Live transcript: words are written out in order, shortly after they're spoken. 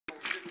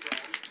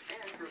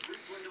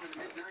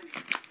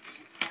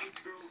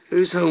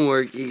Whose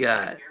homework you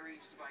got?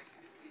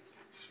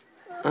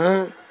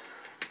 Huh?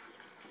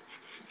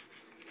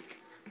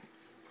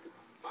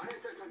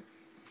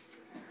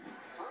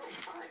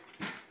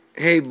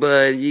 Hey,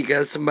 bud, you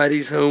got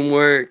somebody's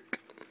homework?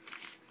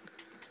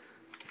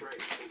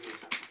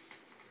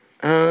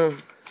 Huh?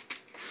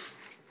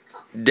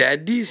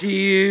 Daddy's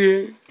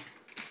here.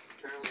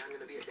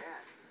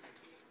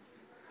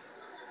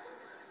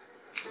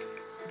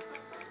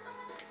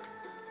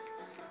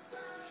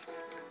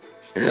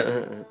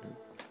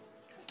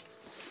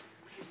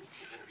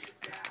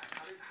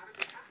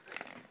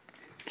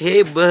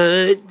 Hey,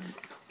 bud.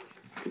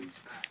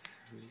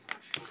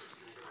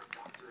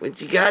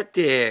 What you got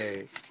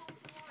there?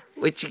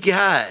 What you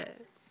got?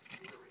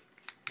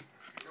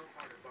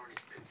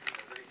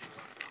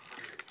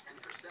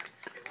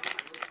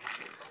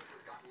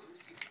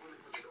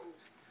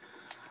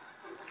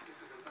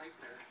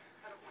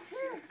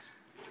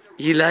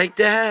 You like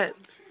that?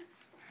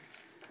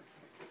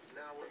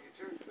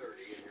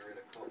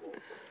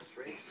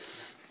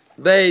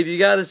 Babe, you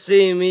gotta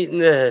see him eating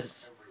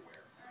this.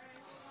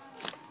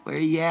 Where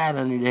you at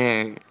under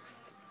there?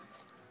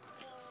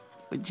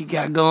 What you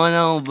got going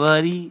on,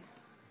 buddy?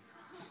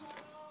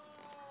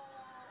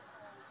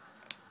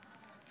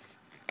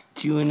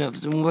 Chewing up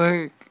some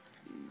work?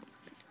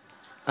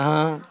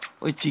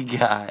 What you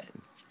got?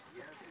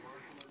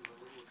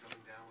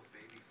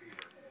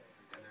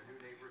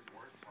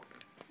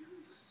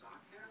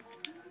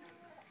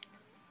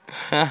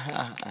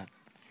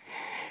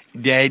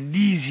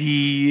 Daddy's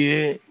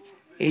here.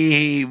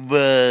 Hey,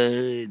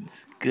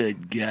 buds.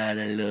 Good God,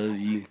 I love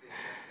you.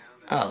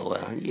 Oh,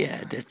 well,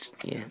 yeah,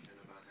 yeah.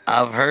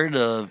 I've heard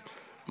of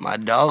my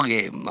dog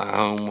ate my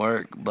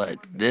homework, but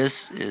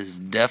this is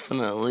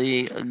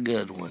definitely a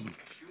good one.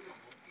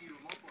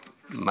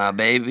 My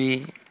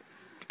baby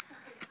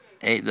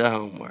ate the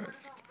homework.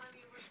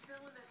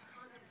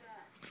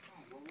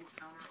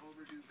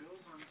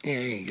 Yeah,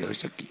 there you go.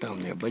 Suck your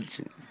thumb there, bud.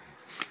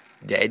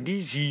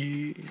 Daddy's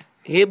here.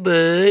 Hey,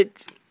 bud.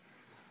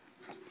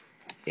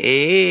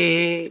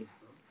 Hey.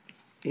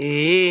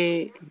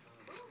 Hey.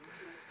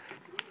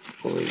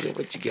 Oh,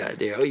 what you got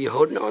there? Oh, you're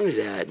holding on to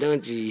that,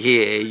 don't you?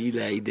 Yeah, you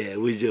like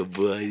that. What's up,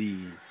 buddy?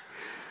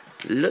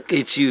 Look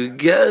at you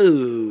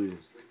go.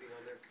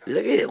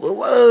 Look at it.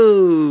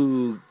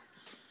 Whoa.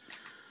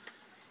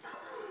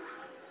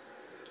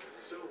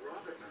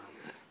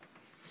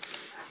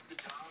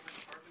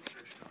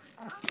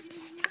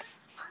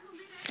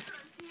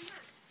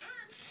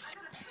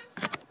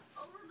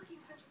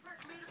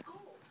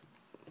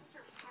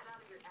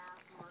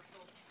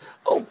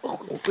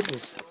 Oh,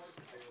 goodness.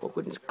 Oh,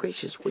 goodness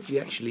gracious. What, you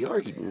actually are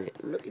eating it.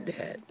 Look at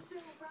that.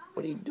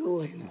 What are you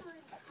doing?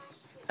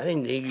 I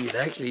didn't think you'd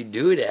actually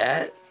do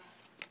that.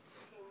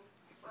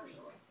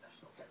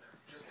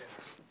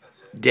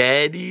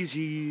 Daddy's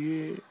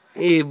here.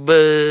 Hey,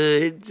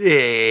 bud.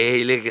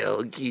 Hey, look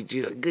how cute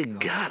you are. Good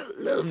God, I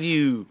love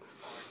you.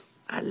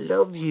 I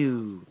love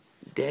you.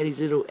 Daddy's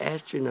little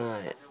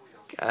astronaut.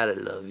 God, I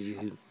love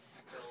you.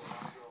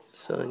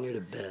 Son, you're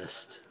the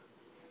best.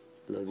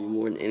 Love you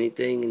more than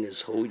anything in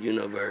this whole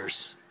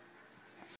universe.